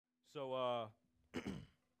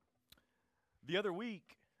The other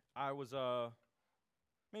week, I was,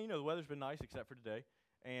 man, the weather's been nice except for today,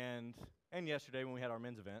 and yesterday when we had our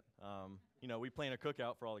men's event. We planned a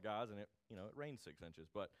cookout for all the guys, and it rained 6 inches.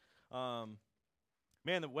 But,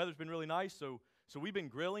 man, the weather's been really nice, so we've been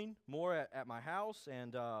grilling more at my house,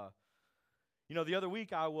 and, the other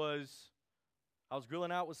week I was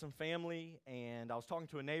grilling out with some family, and I was talking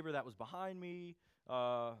to a neighbor that was behind me,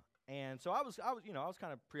 and so I was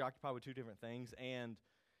kind of preoccupied with two different things, and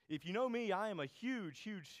if you know me, I am a huge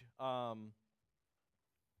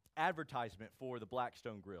advertisement for the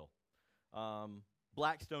Blackstone Grill.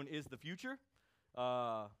 Blackstone is the future.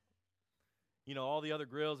 All the other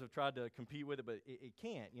grills have tried to compete with it, but it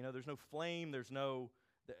can't. There's no flame. There's no,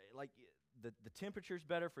 the temperature's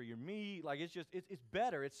better for your meat. Like, it's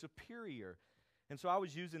better. It's superior. And so I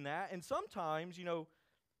was using that. And sometimes,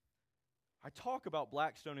 I talk about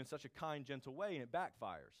Blackstone in such a kind, gentle way, and it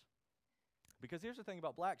backfires. Because here's the thing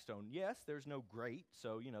about Blackstone. Yes, there's no grate,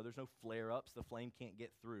 so, there's no flare-ups. The flame can't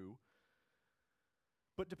get through.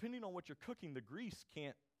 But depending on what you're cooking, the grease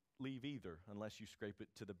can't leave either unless you scrape it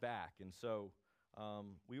to the back. And so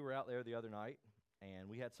we were out there the other night, and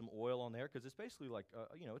we had some oil on there because it's basically like,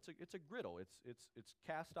 it's a griddle. It's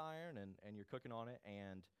cast iron, and you're cooking on it.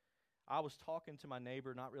 And I was talking to my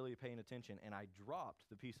neighbor, not really paying attention, and I dropped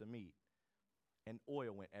the piece of meat. And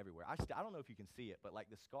oil went everywhere. I don't know if you can see it, but like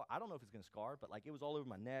the scar, I don't know if it's going to scar, but like it was all over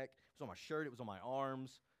my neck, it was on my shirt, it was on my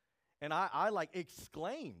arms. And I like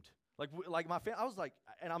exclaimed, like my family, I was like,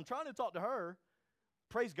 and I'm trying to talk to her.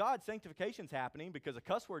 Praise God, sanctification's happening because a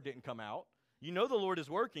cuss word didn't come out. The Lord is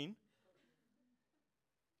working.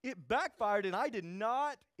 It backfired, and I did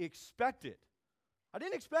not expect it. I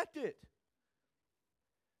didn't expect it.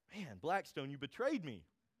 Man, Blackstone, you betrayed me.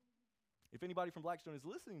 If anybody from Blackstone is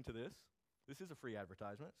listening to this is a free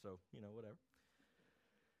advertisement, so, whatever.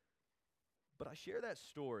 But I share that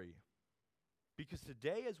story because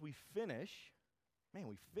today as we finish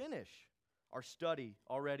our study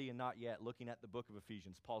already and not yet, looking at the book of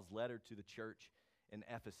Ephesians, Paul's letter to the church in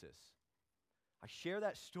Ephesus. I share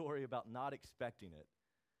that story about not expecting it,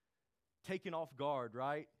 taken off guard,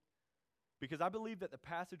 right? Because I believe that the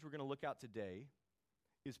passage we're going to look at today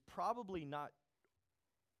is probably not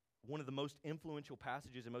one of the most influential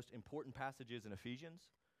passages and most important passages in Ephesians,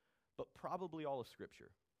 but probably all of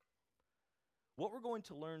Scripture. What we're going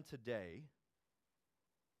to learn today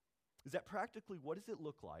is that practically what does it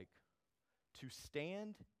look like to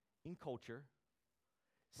stand in culture,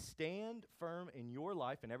 stand firm in your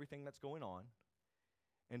life and everything that's going on,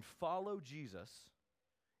 and follow Jesus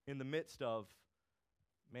in the midst of,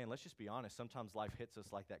 man, let's just be honest, sometimes life hits us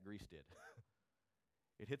like that grease did.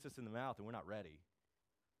 It hits us in the mouth and we're not ready.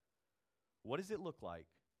 What does it look like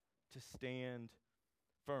to stand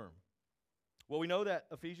firm? Well, we know that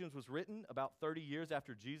Ephesians was written about 30 years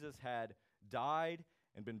after Jesus had died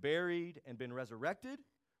and been buried and been resurrected.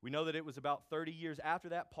 We know that it was about 30 years after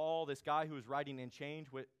that, Paul, this guy who was writing in chains,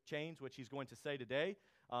 which he's going to say today,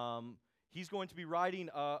 he's going to be writing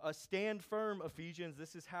a stand firm Ephesians.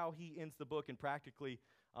 This is how he ends the book, and practically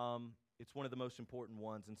it's one of the most important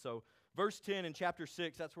ones. And so verse 10 in chapter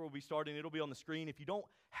 6, that's where we'll be starting. It'll be on the screen. If you don't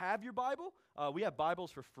have your Bible, we have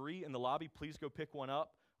Bibles for free in the lobby. Please go pick one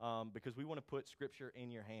up because we want to put Scripture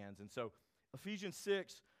in your hands. And so Ephesians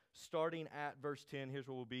 6, starting at verse 10, here's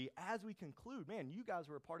where we'll be. As we conclude, man, you guys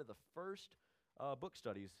were a part of the first book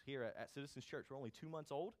studies here at Citizens Church. We're only 2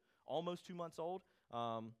 months old, almost 2 months old.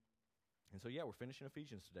 And so, yeah, we're finishing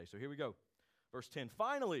Ephesians today. So here we go. Verse 10,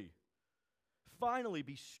 Finally,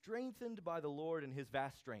 be strengthened by the Lord in his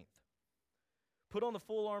vast strength. Put on the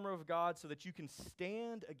full armor of God so that you can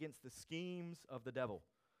stand against the schemes of the devil.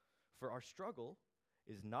 For our struggle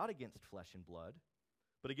is not against flesh and blood,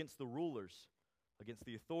 but against the rulers, against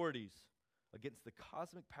the authorities, against the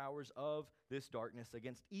cosmic powers of this darkness,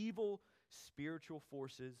 against evil spiritual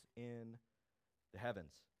forces in the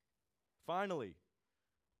heavens. Finally,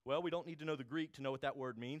 well, we don't need to know the Greek to know what that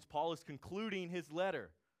word means. Paul is concluding his letter.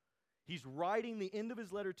 He's writing the end of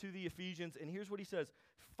his letter to the Ephesians, and here's what he says.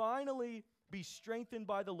 Finally, be strengthened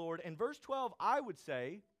by the Lord. And verse 12, I would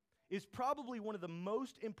say, is probably one of the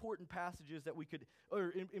most important passages that we could,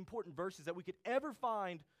 or important verses that we could ever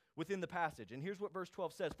find within the passage. And here's what verse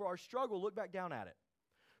 12 says. For our struggle, look back down at it.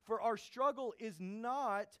 For our struggle is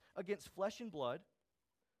not against flesh and blood,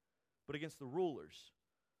 but against the rulers,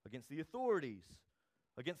 against the authorities,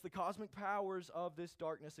 against the cosmic powers of this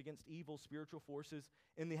darkness, against evil spiritual forces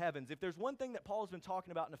in the heavens. If there's one thing that Paul has been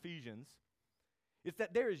talking about in Ephesians, it's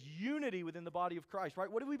that there is unity within the body of Christ,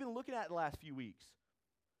 right? What have we been looking at the last few weeks?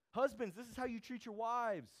 Husbands, this is how you treat your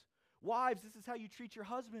wives. Wives, this is how you treat your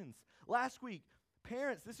husbands. Last week,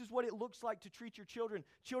 Parents, this is what it looks like to treat your children.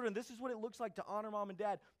 Children, this is what it looks like to honor mom and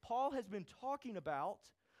dad. Paul has been talking about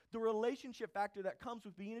the relationship factor that comes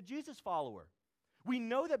with being a Jesus follower. We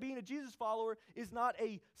know that being a Jesus follower is not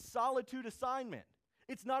a solitude assignment.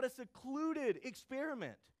 It's not a secluded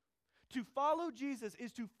experiment. To follow Jesus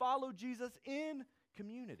is to follow Jesus in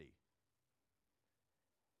community.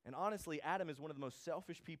 And honestly, Adam is one of the most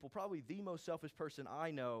selfish people, probably the most selfish person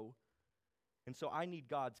I know. And so I need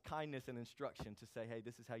God's kindness and instruction to say, hey,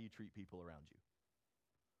 this is how you treat people around you.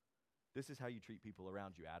 This is how you treat people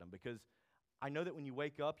around you, Adam, because I know that when you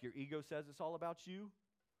wake up, your ego says it's all about you.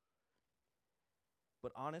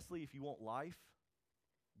 But honestly, if you want life,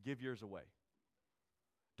 give yours away.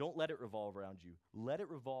 Don't let it revolve around you. Let it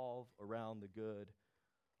revolve around the good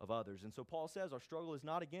of others. And so Paul says our struggle is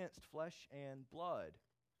not against flesh and blood,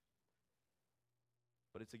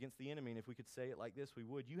 but it's against the enemy. And if we could say it like this, we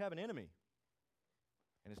would. You have an enemy,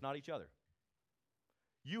 and it's not each other.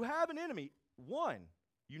 You have an enemy. One,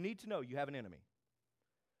 you need to know you have an enemy.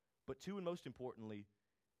 But two, and most importantly,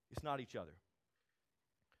 it's not each other.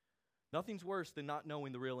 Nothing's worse than not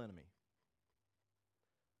knowing the real enemy.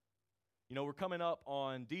 You know, we're coming up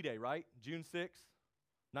on D-Day, right? June 6th,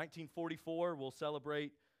 1944. We'll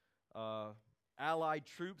celebrate Allied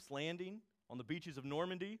troops landing on the beaches of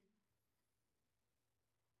Normandy.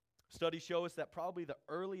 Studies show us that probably the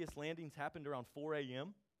earliest landings happened around 4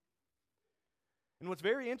 a.m. And what's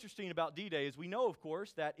very interesting about D-Day is we know, of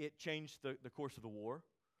course, that it changed the course of the war,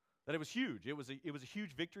 that it was huge. It was a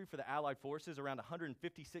huge victory for the Allied forces, around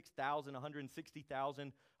 156,000,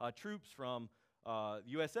 160,000 troops from the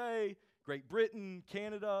USA, Great Britain,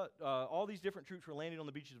 Canada, all these different troops were landing on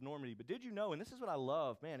the beaches of Normandy. But did you know, and this is what I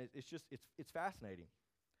love, man, it's fascinating,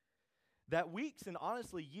 that weeks and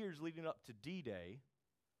honestly years leading up to D-Day,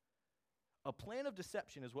 a plan of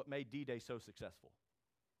deception is what made D-Day so successful.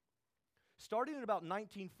 Starting in about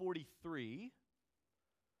 1943,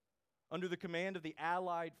 under the command of the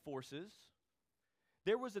Allied forces,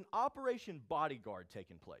 there was an Operation Bodyguard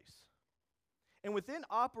taking place. And within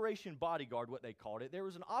Operation Bodyguard, what they called it, there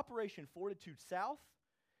was an Operation Fortitude South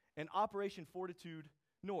and Operation Fortitude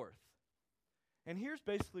North. And here's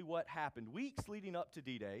basically what happened. Weeks leading up to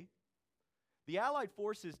D-Day, the Allied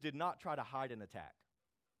forces did not try to hide an attack.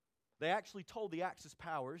 They actually told the Axis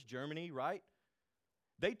powers, Germany, right?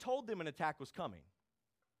 They told them an attack was coming.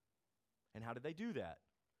 And how did they do that?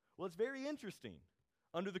 Well, it's very interesting.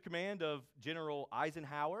 Under the command of General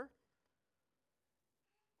Eisenhower,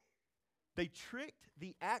 they tricked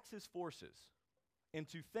the Axis forces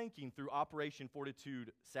into thinking through Operation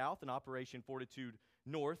Fortitude South and Operation Fortitude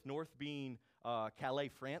North, north being Calais,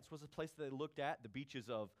 France was a place that they looked at, the beaches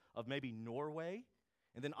of maybe Norway.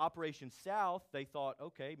 And then Operation South, they thought,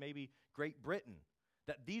 okay, maybe Great Britain,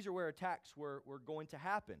 that these are where attacks were going to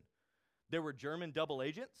happen. There were German double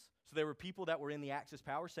agents, so there were people that were in the Axis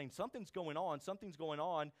power saying something's going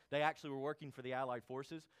on. They actually were working for the Allied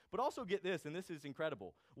forces. But also get this, and this is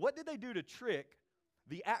incredible. What did they do to trick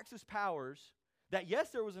the Axis powers that, yes,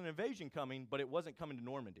 there was an invasion coming, but it wasn't coming to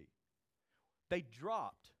Normandy? They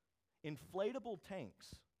dropped inflatable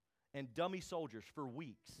tanks and dummy soldiers for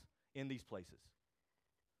weeks in these places.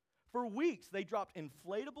 For weeks, they dropped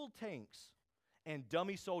inflatable tanks and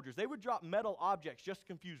dummy soldiers. They would drop metal objects just to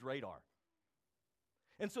confuse radar.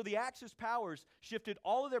 And so the Axis powers shifted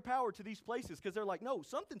all of their power to these places because they're like, no,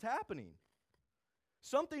 something's happening.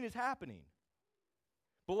 Something is happening.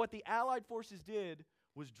 But what the Allied forces did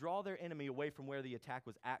was draw their enemy away from where the attack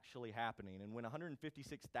was actually happening. And when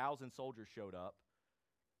 156,000 soldiers showed up,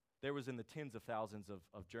 there was in the tens of thousands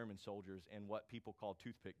of German soldiers in what people call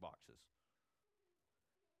toothpick boxes.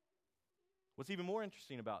 What's even more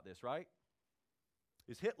interesting about this, right,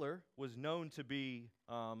 is Hitler was known to be,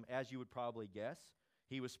 as you would probably guess,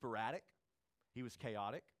 he was sporadic, he was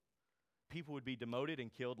chaotic. People would be demoted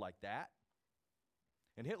and killed like that.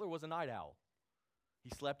 And Hitler was a night owl. He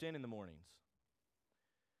slept in the mornings.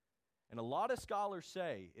 And a lot of scholars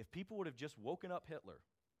say if people would have just woken up Hitler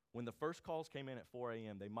when the first calls came in at 4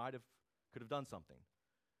 a.m., they could have done something.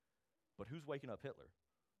 But who's waking up Hitler?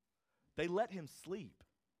 They let him sleep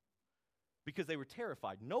because they were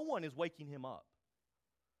terrified. No one is waking him up.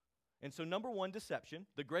 And so number one, deception,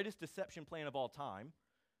 the greatest deception plan of all time.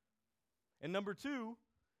 And number two,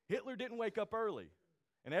 Hitler didn't wake up early,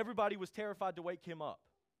 and everybody was terrified to wake him up.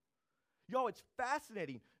 Y'all, it's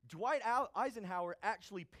fascinating. Dwight Eisenhower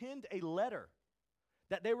actually penned a letter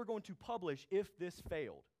that they were going to publish if this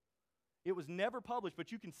failed. It was never published,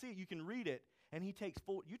 but you can see it, you can read it, and he takes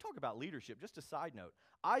full, you talk about leadership, just a side note.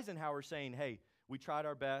 Eisenhower saying, hey, we tried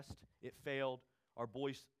our best, it failed, our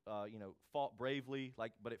boys fought bravely,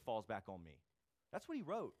 but it falls back on me. That's what he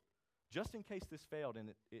wrote just in case this failed, and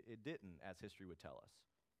it didn't, as history would tell us.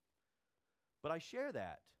 But I share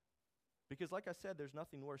that because, like I said, there's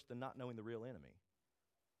nothing worse than not knowing the real enemy.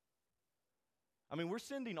 I mean, we're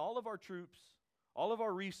sending all of our troops, all of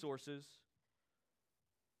our resources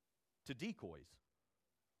to decoys.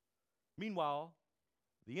 Meanwhile,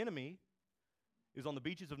 the enemy is on the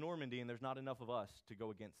beaches of Normandy, and there's not enough of us to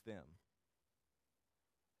go against them.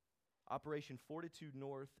 Operation Fortitude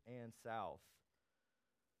North and South.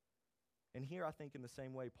 And here, I think in the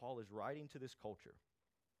same way, Paul is writing to this culture,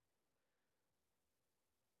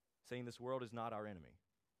 saying this world is not our enemy.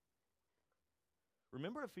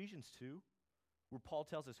 Remember Ephesians 2, where Paul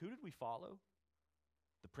tells us, who did we follow?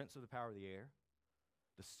 The prince of the power of the air,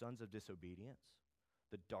 the sons of disobedience,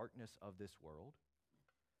 the darkness of this world.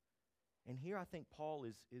 And here I think Paul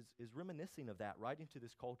is reminiscing of that, writing to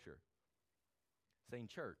this culture, saying,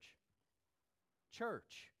 church,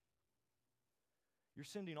 you're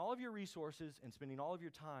sending all of your resources and spending all of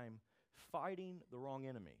your time fighting the wrong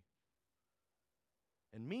enemy.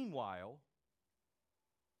 And meanwhile,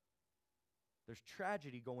 there's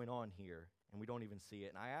tragedy going on here, and we don't even see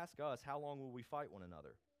it. And I ask us, how long will we fight one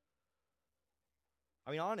another?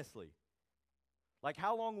 I mean, honestly, like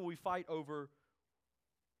how long will we fight over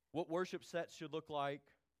what worship sets should look like?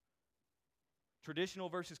 Traditional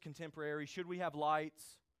versus contemporary. Should we have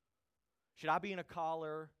lights? Should I be in a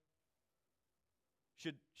collar?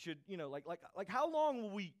 Should like how long will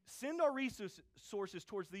we send our resources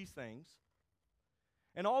towards these things?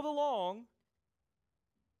 And all along,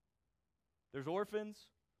 there's orphans,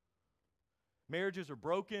 marriages are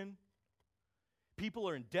broken, people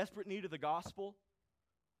are in desperate need of the gospel,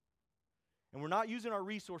 and we're not using our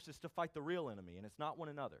resources to fight the real enemy, and it's not one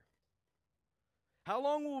another. How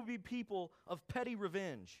long will we be people of petty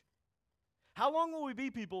revenge? How long will we be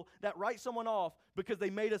people that write someone off because they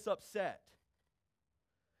made us upset?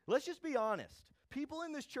 Let's just be honest. People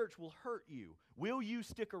in this church will hurt you. Will you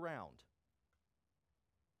stick around?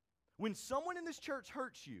 When someone in this church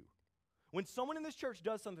hurts you, when someone in this church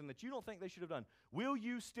does something that you don't think they should have done, will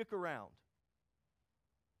you stick around?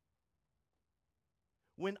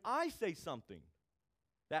 When I say something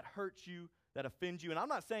that hurts you, that offends you, and I'm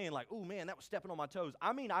not saying like, oh man, that was stepping on my toes.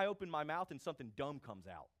 I mean, I open my mouth and something dumb comes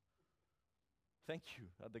out. Thank you.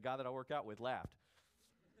 The guy that I work out with laughed.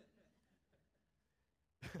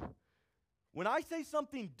 When I say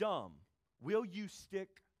something dumb, will you stick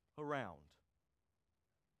around?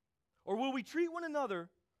 Or will we treat one another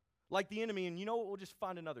like the enemy, and you know what, we'll just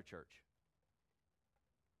find another church?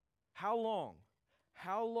 How long?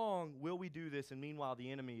 How long will we do this, and meanwhile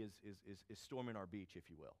the enemy is storming our beach, if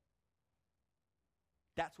you will?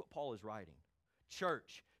 That's what Paul is writing.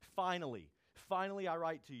 Church, finally I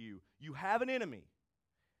write to you. You have an enemy,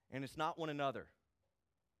 and it's not one another.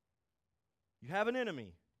 You have an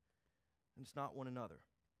enemy, and it's not one another.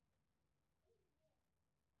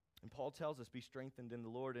 And Paul tells us, be strengthened in the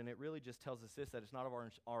Lord, and it really just tells us this, that it's not of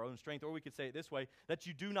our own strength, or we could say it this way, that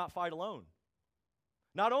you do not fight alone.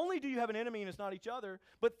 Not only do you have an enemy and it's not each other,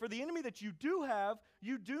 but for the enemy that you do have,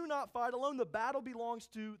 you do not fight alone. The battle belongs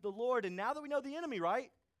to the Lord. And now that we know the enemy,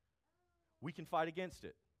 right, we can fight against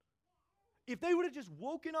it. If they would have just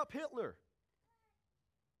woken up Hitler,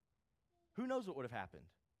 who knows what would have happened?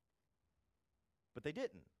 But they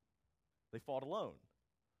didn't. They fought alone.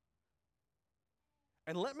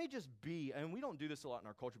 And let me just be, and we don't do this a lot in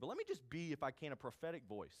our culture, but let me just be, if I can, a prophetic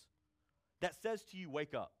voice that says to you,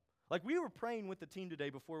 wake up. Like we were praying with the team today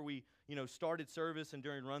before we, started service and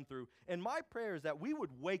during run-through. And my prayer is that we would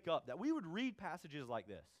wake up, that we would read passages like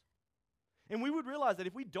this. And we would realize that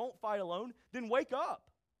if we don't fight alone, then wake up.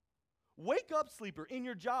 Wake up, sleeper. In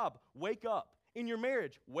your job, wake up. In your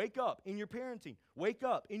marriage, wake up. In your parenting, wake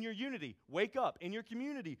up. In your unity, wake up. In your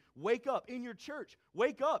community, wake up. In your church,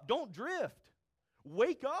 wake up. Don't drift.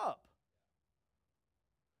 Wake up.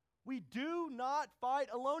 We do not fight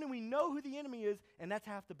alone, and we know who the enemy is, and that's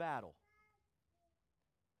half the battle.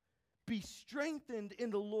 Be strengthened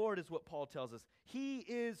in the Lord is what Paul tells us. He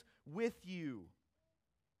is with you.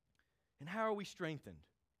 And how are we strengthened?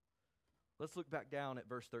 Let's look back down at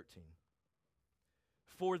verse 13.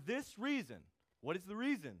 For this reason, what is the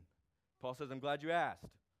reason? Paul says, I'm glad you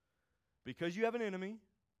asked. Because you have an enemy,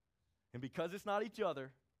 and because it's not each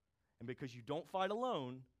other, and because you don't fight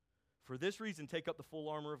alone, for this reason, take up the full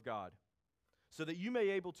armor of God, so that you may be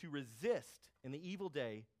able to resist in the evil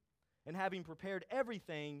day, and having prepared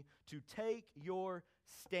everything, to take your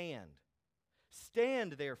stand.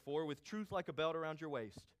 Stand, therefore, with truth like a belt around your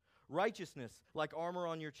waist, righteousness like armor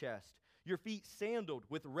on your chest. your feet sandaled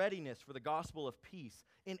with readiness for the gospel of peace.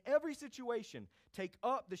 In every situation, take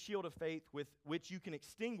up the shield of faith with which you can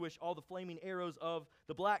extinguish all the flaming arrows of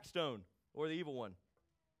the black stone, or the evil one.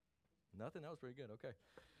 Nothing? That was pretty good. Okay.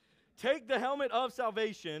 Take the helmet of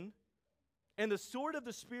salvation and the sword of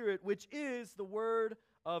the Spirit, which is the word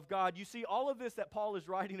of God. You see, all of this that Paul is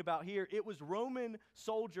writing about here, it was Roman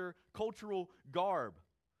soldier cultural garb.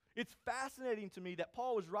 It's fascinating to me that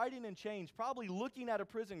Paul was writing in chains, probably looking at a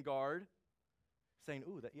prison guard, saying,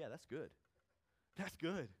 ooh, that's good. That's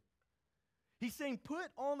good. He's saying,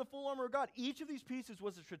 put on the full armor of God. Each of these pieces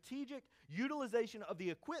was a strategic utilization of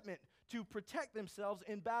the equipment to protect themselves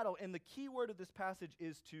in battle. And the key word of this passage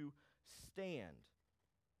is to stand.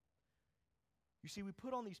 You see, we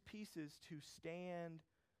put on these pieces to stand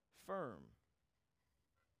firm.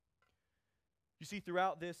 You see,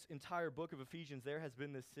 throughout this entire book of Ephesians, there has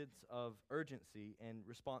been this sense of urgency and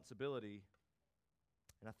responsibility,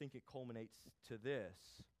 and I think it culminates to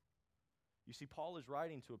this. You see, Paul is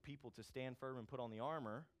writing to a people to stand firm and put on the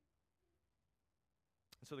armor,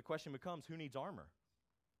 and so the question becomes, who needs armor?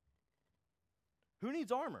 Who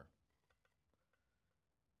needs armor?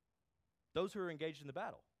 Those who are engaged in the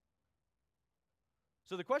battle.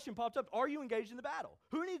 So the question pops up, are you engaged in the battle?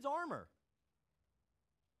 Who needs armor?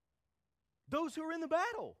 Those who are in the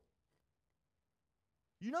battle.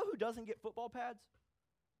 You know who doesn't get football pads?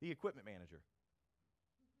 The equipment manager.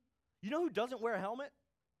 You know who doesn't wear a helmet?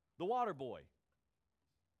 The water boy.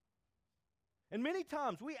 And many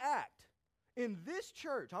times we act in this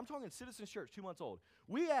church, I'm talking Citizens Church, 2 months old,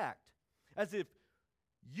 we act as if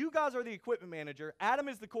you guys are the equipment manager, Adam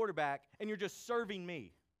is the quarterback, and you're just serving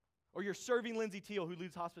me. Or you're serving Lindsay Teal, who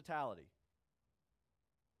leads hospitality.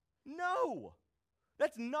 No!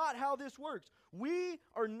 That's not how this works. We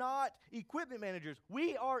are not equipment managers.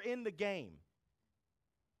 We are in the game.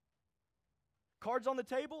 Cards on the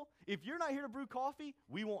table. If you're not here to brew coffee,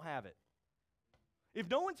 we won't have it. If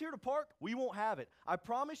no one's here to park, we won't have it. I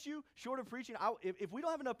promise you, short of preaching, if we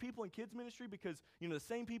don't have enough people in kids ministry because the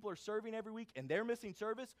same people are serving every week and they're missing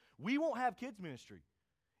service, we won't have kids ministry.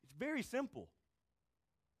 It's very simple.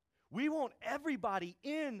 We want everybody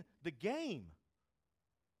in the game.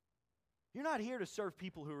 You're not here to serve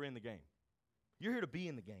people who are in the game. You're here to be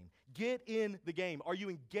in the game. Get in the game. Are you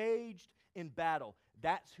engaged in battle?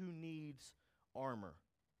 That's who needs armor.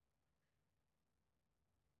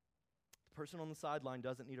 The person on the sideline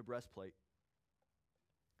doesn't need a breastplate.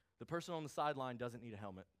 The person on the sideline doesn't need a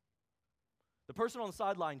helmet. The person on the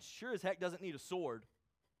sideline sure as heck doesn't need a sword.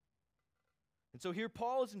 And so here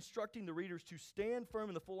Paul is instructing the readers to stand firm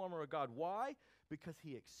in the full armor of God. Why? Because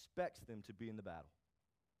he expects them to be in the battle.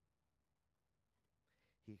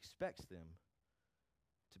 He expects them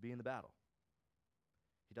to be in the battle.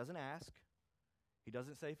 He doesn't ask. He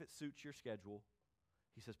doesn't say if it suits your schedule.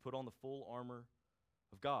 He says put on the full armor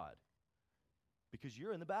of God. Because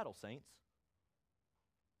you're in the battle, saints.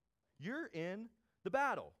 You're in the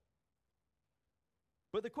battle.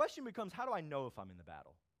 But the question becomes, how do I know if I'm in the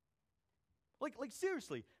battle? Like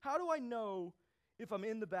seriously, how do I know if I'm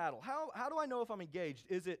in the battle? How do I know if I'm engaged?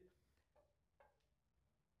 Is it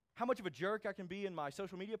how much of a jerk I can be in my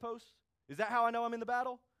social media posts? Is that how I know I'm in the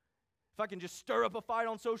battle? If I can just stir up a fight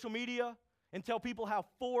on social media and tell people how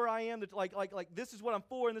for I am, that like this is what I'm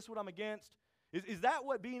for and this is what I'm against. Is that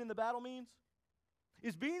what being in the battle means?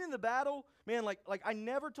 Is being in the battle, man, like I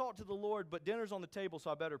never talk to the Lord, but dinner's on the table,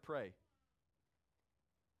 so I better pray.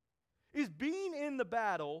 Is being in the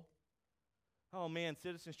battle, oh man,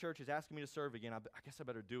 Citizens Church is asking me to serve again. I guess I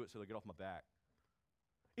better do it so they'll get off my back.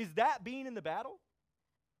 Is that being in the battle?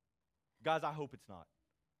 Guys, I hope it's not.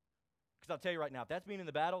 Because I'll tell you right now, if that's being in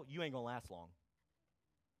the battle, you ain't going to last long.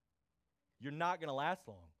 You're not going to last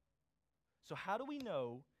long. So how do we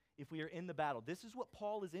know if we are in the battle? This is what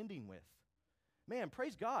Paul is ending with. Man,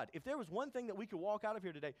 praise God. If there was one thing that we could walk out of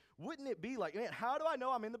here today, wouldn't it be like, man, how do I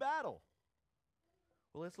know I'm in the battle?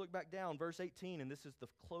 Well, let's look back down, verse 18, and this is the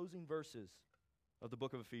closing verses of the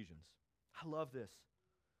book of Ephesians. I love this.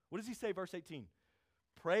 What does he say, verse 18?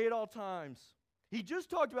 Pray at all times. He just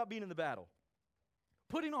talked about being in the battle,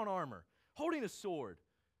 putting on armor, holding a sword,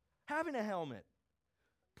 having a helmet.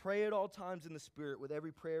 Pray at all times in the Spirit with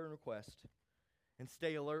every prayer and request, and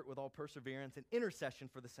stay alert with all perseverance and intercession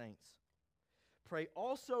for the saints. Pray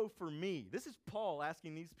also for me. This is Paul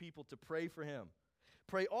asking these people to pray for him.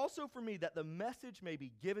 Pray also for me that the message may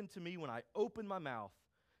be given to me when I open my mouth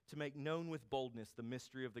to make known with boldness the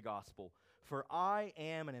mystery of the gospel. For I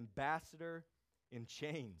am an ambassador in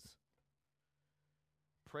chains.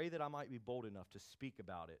 Pray that I might be bold enough to speak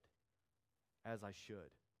about it as I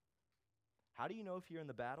should. How do you know if you're in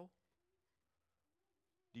the battle?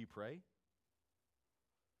 Do you pray?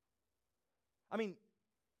 I mean,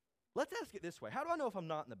 let's ask it this way. How do I know if I'm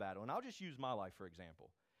not in the battle? And I'll just use my life for example.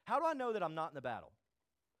 How do I know that I'm not in the battle?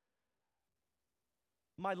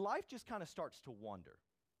 My life just kind of starts to wander.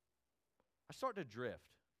 I start to drift.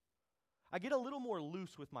 I get a little more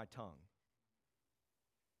loose with my tongue.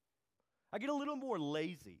 I get a little more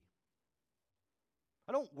lazy.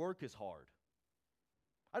 I don't work as hard.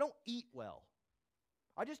 I don't eat well.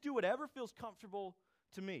 I just do whatever feels comfortable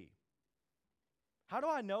to me. How do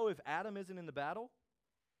I know if Adam isn't in the battle?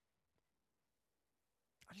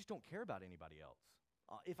 I just don't care about anybody else.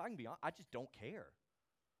 If I can be honest, I just don't care.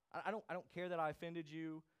 I don't care that I offended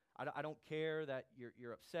you. I don't care that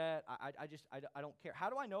you're upset. I don't care. How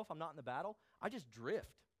do I know if I'm not in the battle? I just drift.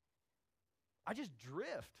 I just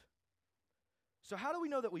drift. So how do we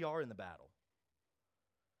know that we are in the battle?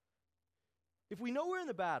 If we know we're in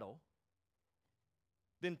the battle,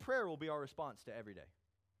 then prayer will be our response to every day.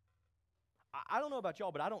 I don't know about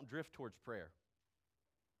y'all, but I don't drift towards prayer.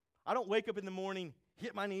 I don't wake up in the morning,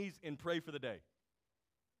 hit my knees, and pray for the day.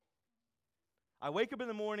 I wake up in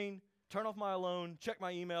the morning, turn off my alarm, check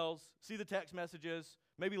my emails, see the text messages,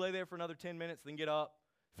 maybe lay there for another 10 minutes, then get up,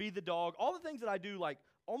 feed the dog, all the things that I do like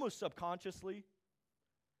almost subconsciously,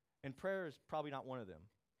 and prayer is probably not one of them.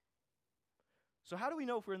 So how do we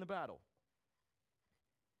know if we're in the battle?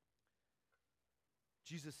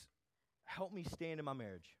 Jesus, help me stand in my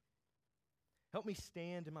marriage. Help me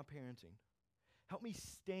stand in my parenting. Help me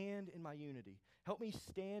stand in my unity. Help me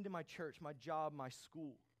stand in my church, my job, my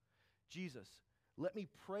school. Jesus, let me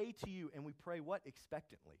pray to you, and we pray what?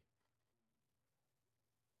 Expectantly.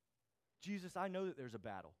 Jesus, I know that there's a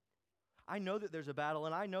battle. I know that there's a battle,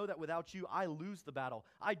 and I know that without you, I lose the battle.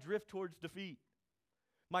 I drift towards defeat.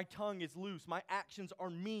 My tongue is loose. My actions are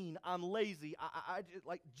mean. I'm lazy.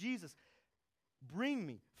 Like, Jesus, bring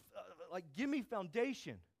me, give me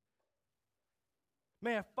foundation.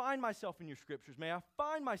 May I find myself in your scriptures. May I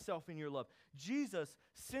find myself in your love. Jesus,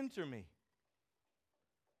 center me.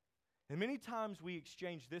 And many times we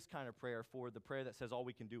exchange this kind of prayer for the prayer that says all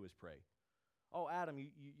we can do is pray. Oh, Adam,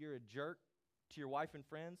 you're a jerk to your wife and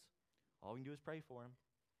friends. All we can do is pray for him.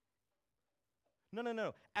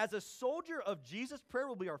 No. As a soldier of Jesus, prayer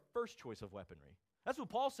will be our first choice of weaponry. That's what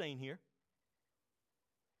Paul's saying here.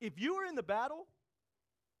 If you are in the battle,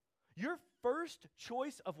 your first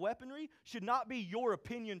choice of weaponry should not be your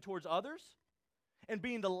opinion towards others and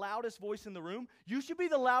being the loudest voice in the room. You should be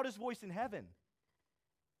the loudest voice in heaven.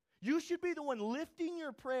 You should be the one lifting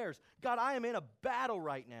your prayers. God, I am in a battle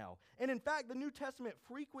right now. And in fact, the New Testament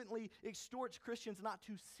frequently exhorts Christians not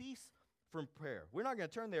to cease from prayer. We're not going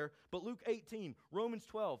to turn there, but Luke 18, Romans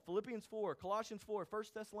 12, Philippians 4, Colossians 4, 1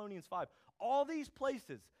 Thessalonians 5, all these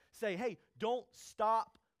places say, hey, don't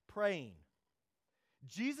stop praying.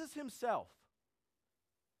 Jesus himself,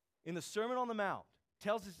 in the Sermon on the Mount,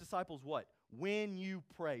 tells his disciples what? When you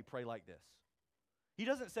pray, pray like this. He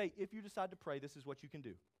doesn't say, if you decide to pray, this is what you can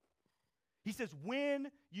do. He says, when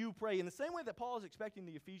you pray. In the same way that Paul is expecting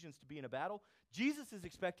the Ephesians to be in a battle, Jesus is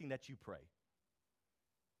expecting that you pray.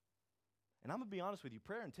 And I'm going to be honest with you,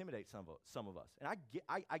 prayer intimidates some of us. And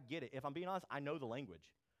I get it. If I'm being honest, I know the language.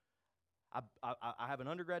 I have an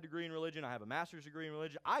undergrad degree in religion. I have a master's degree in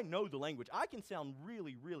religion. I know the language. I can sound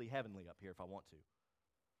really, really heavenly up here if I want to.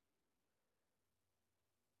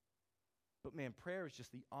 But man, prayer is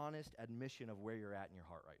just the honest admission of where you're at in your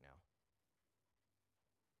heart right now.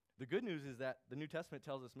 The good news is that the New Testament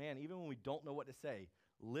tells us, man, even when we don't know what to say,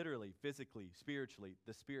 literally, physically, spiritually,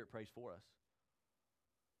 the Spirit prays for us.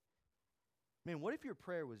 Man, what if your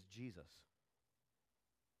prayer was Jesus?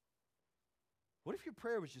 What if your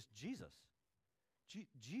prayer was just Jesus?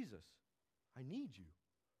 Jesus, I need you.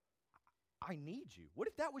 I need you. What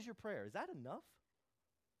if that was your prayer? Is that enough?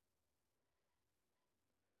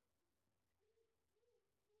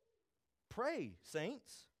 Pray,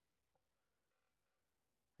 saints.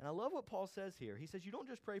 And I love what Paul says here. He says you don't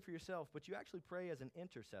just pray for yourself, but you actually pray as an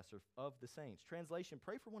intercessor of the saints. Translation,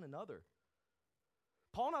 pray for one another.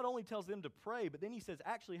 Paul not only tells them to pray, but then he says,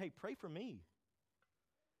 actually, hey, pray for me.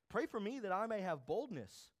 Pray for me that I may have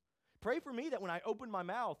boldness. Pray for me that when I open my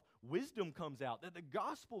mouth, wisdom comes out, that the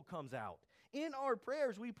gospel comes out. In our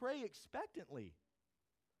prayers, we pray expectantly.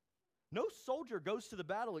 No soldier goes to the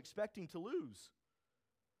battle expecting to lose.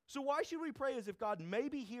 So why should we pray as if God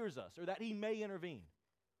maybe hears us or that he may intervene?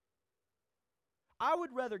 I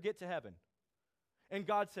would rather get to heaven and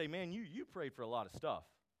God say, man, you prayed for a lot of stuff.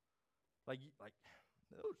 Like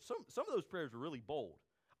some of those prayers were really bold.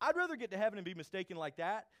 I'd rather get to heaven and be mistaken like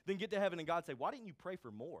that than get to heaven and God say, why didn't you pray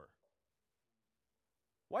for more?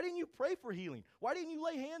 Why didn't you pray for healing? Why didn't you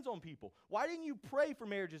lay hands on people? Why didn't you pray for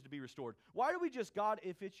marriages to be restored? Why do we just, God,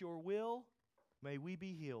 if it's your will, may we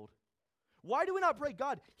be healed? Why do we not pray,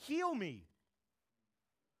 God, heal me?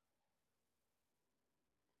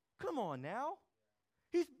 Come on now.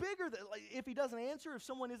 He's bigger than, like, if he doesn't answer, if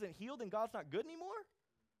someone isn't healed, then God's not good anymore?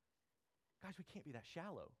 Guys, we can't be that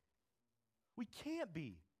shallow. We can't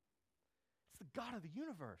be. It's the God of the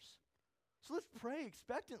universe. So let's pray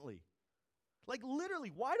expectantly. Like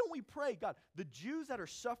literally, why don't we pray, God, the Jews that are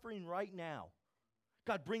suffering right now,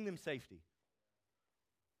 God, bring them safety.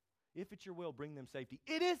 If it's your will, bring them safety.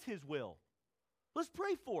 It is his will. Let's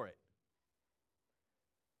pray for it.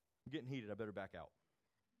 I'm getting heated. I better back out.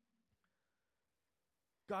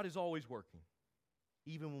 God is always working,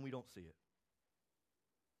 even when we don't see it.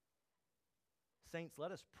 Saints,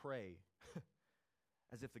 let us pray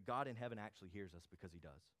as if the God in heaven actually hears us, because he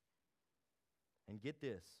does. And get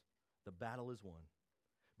this, the battle is won.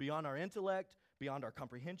 Beyond our intellect, beyond our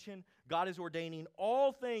comprehension, God is ordaining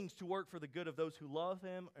all things to work for the good of those who love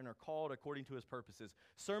him and are called according to his purposes.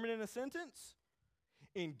 Sermon in a sentence: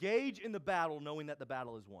 engage in the battle knowing that the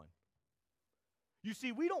battle is won. You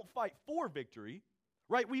see, we don't fight for victory,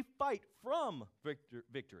 right? We fight from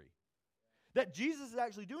victory. That Jesus is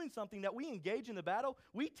actually doing something, that we engage in the battle,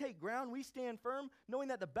 we take ground, we stand firm, knowing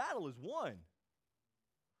that the battle is won.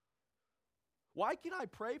 Why can I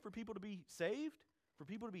pray for people to be saved, for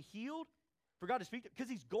people to be healed, for God to speak? Because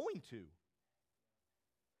he's going to.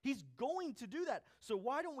 He's going to do that. So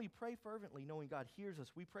why don't we pray fervently, knowing God hears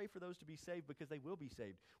us? We pray for those to be saved because they will be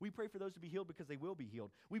saved. We pray for those to be healed because they will be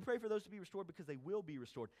healed. We pray for those to be restored because they will be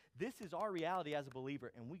restored. This is our reality as a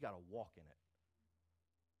believer, and we got to walk in it.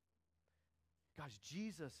 Guys,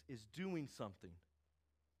 Jesus is doing something.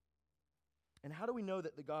 And how do we know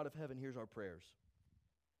that the God of heaven hears our prayers?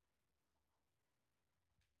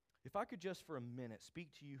 If I could just for a minute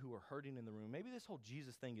speak to you who are hurting in the room, maybe this whole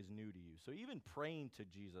Jesus thing is new to you. So even praying to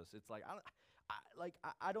Jesus, it's like,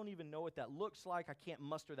 I don't even know what that looks like. I can't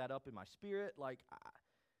muster that up in my spirit.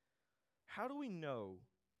 How do we know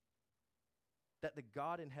that the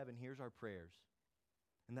God in heaven hears our prayers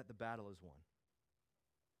and that the battle is won?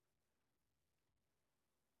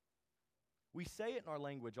 We say it in our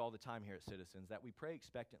language all the time here at Citizens, that we pray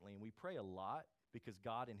expectantly, and we pray a lot because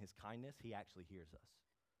God in his kindness, he actually hears us.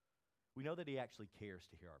 We know that he actually cares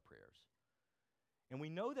to hear our prayers. And we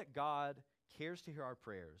know that God cares to hear our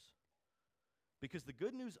prayers because the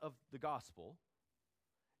good news of the gospel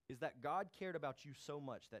is that God cared about you so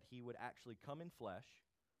much that he would actually come in flesh,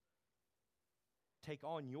 take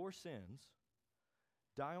on your sins,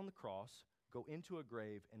 die on the cross, go into a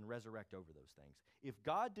grave, and resurrect over those things. If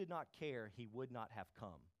God did not care, he would not have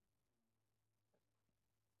come.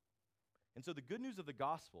 And so the good news of the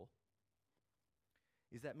gospel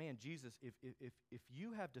is that, man, Jesus, if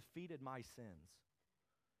you have defeated my sins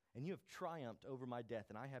and you have triumphed over my death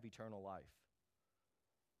and I have eternal life,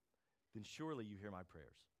 then surely you hear my prayers.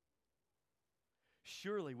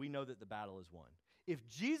 Surely we know that the battle is won. If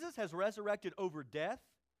Jesus has resurrected over death,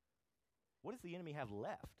 what does the enemy have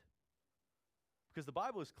left? Because the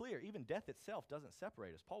Bible is clear, even death itself doesn't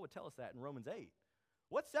separate us. Paul would tell us that in Romans 8.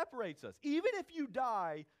 What separates us? Even if you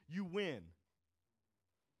die, you win.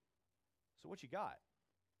 So what you got?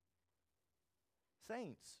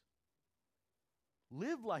 Saints,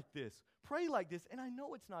 live like this, pray like this, and I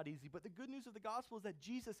know it's not easy, but the good news of the gospel is that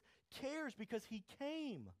Jesus cares because he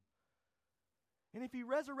came. And if he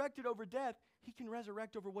resurrected over death, he can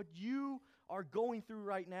resurrect over what you are going through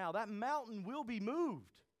right now. That mountain will be moved.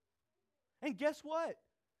 And guess what?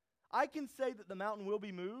 I can say that the mountain will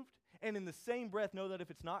be moved, and in the same breath know that if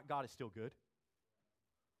it's not, God is still good.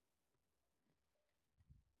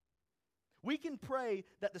 We can pray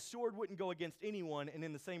that the sword wouldn't go against anyone, and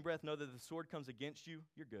in the same breath know that if the sword comes against you,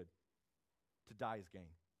 you're good. To die is gain.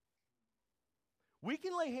 We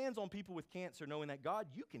can lay hands on people with cancer knowing that, God,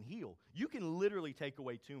 you can heal. You can literally take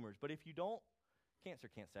away tumors. But if you don't, cancer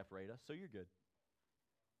can't separate us, so you're good.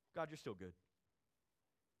 God, you're still good.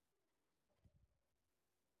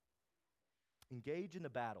 Engage in the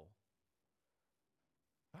battle.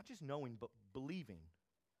 Not just knowing, but believing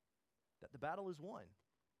that the battle is won.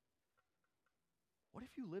 What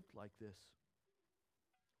if you lived like this?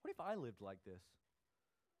 What if I lived like this?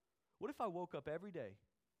 What if I woke up every day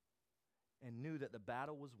and knew that the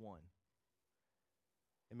battle was won?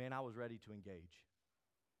 And man, I was ready to engage.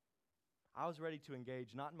 I was ready to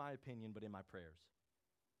engage, not in my opinion, but in my prayers.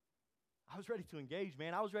 I was ready to engage,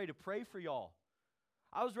 man. I was ready to pray for y'all.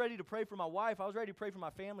 I was ready to pray for my wife. I was ready to pray for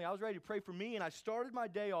my family. I was ready to pray for me, and I started my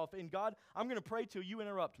day off, and God, I'm going to pray till you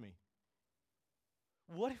interrupt me.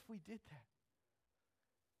 What if we did that?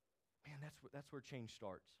 Man, that's where change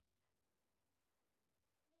starts.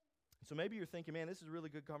 So maybe you're thinking, man, this is a really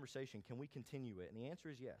good conversation. Can we continue it? And the answer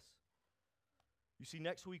is yes. You see,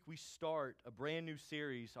 next week we start a brand new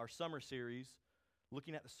series, our summer series,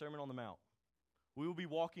 looking at the Sermon on the Mount. We will be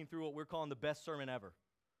walking through what we're calling the best sermon ever.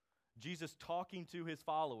 Jesus talking to his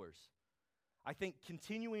followers. I think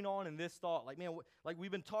continuing on in this thought, like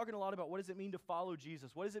we've been talking a lot about what does it mean to follow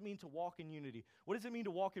Jesus? What does it mean to walk in unity? What does it mean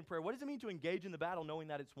to walk in prayer? What does it mean to engage in the battle knowing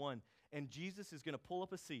that it's won? And Jesus is going to pull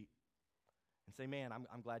up a seat and say, man,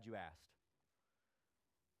 I'm glad you asked.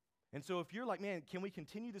 And so if you're like, man, can we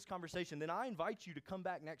continue this conversation? Then I invite you to come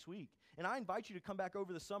back next week. And I invite you to come back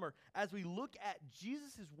over the summer as we look at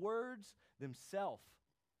Jesus' words themselves.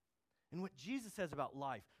 And what Jesus says about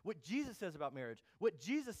life, what Jesus says about marriage, what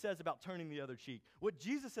Jesus says about turning the other cheek, what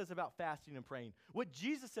Jesus says about fasting and praying, what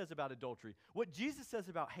Jesus says about adultery, what Jesus says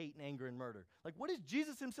about hate and anger and murder. Like, what does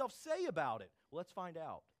Jesus himself say about it? Well, let's find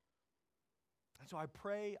out. And so I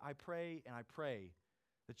pray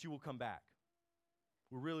that you will come back.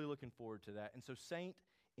 We're really looking forward to that. And so, Saint,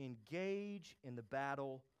 engage in the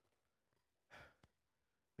battle.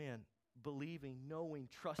 Man, believing, knowing,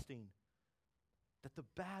 trusting that the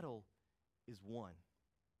battle is won.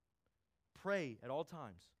 Pray at all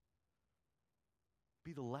times.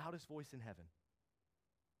 Be the loudest voice in heaven.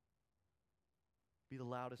 Be the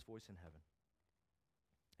loudest voice in heaven.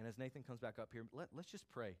 And as Nathan comes back up here, let's just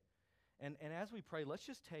pray. And as we pray, let's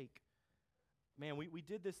just take, man, we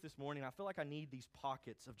did this morning. I feel like I need these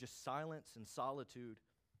pockets of just silence and solitude.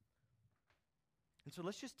 And so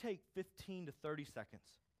let's just take 15 to 30 seconds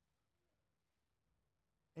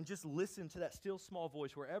and just listen to that still small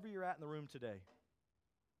voice wherever you're at in the room today.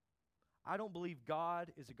 I don't believe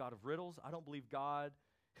God is a God of riddles. I don't believe God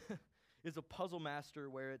is a puzzle master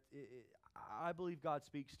where I believe God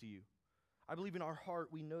speaks to you. I believe in our heart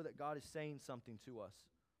we know that God is saying something to us.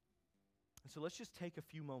 And so let's just take a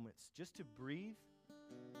few moments just to breathe,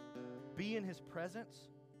 be in his presence,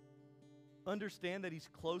 understand that he's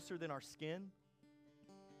closer than our skin.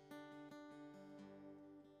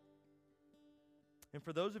 And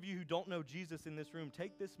for those of you who don't know Jesus in this room,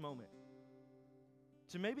 take this moment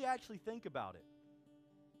to maybe actually think about it.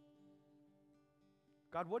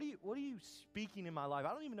 God, what are you speaking in my life?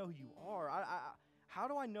 I don't even know who you are. How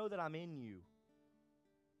do I know that I'm in you?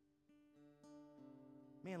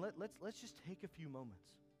 Man, let's just take a few moments.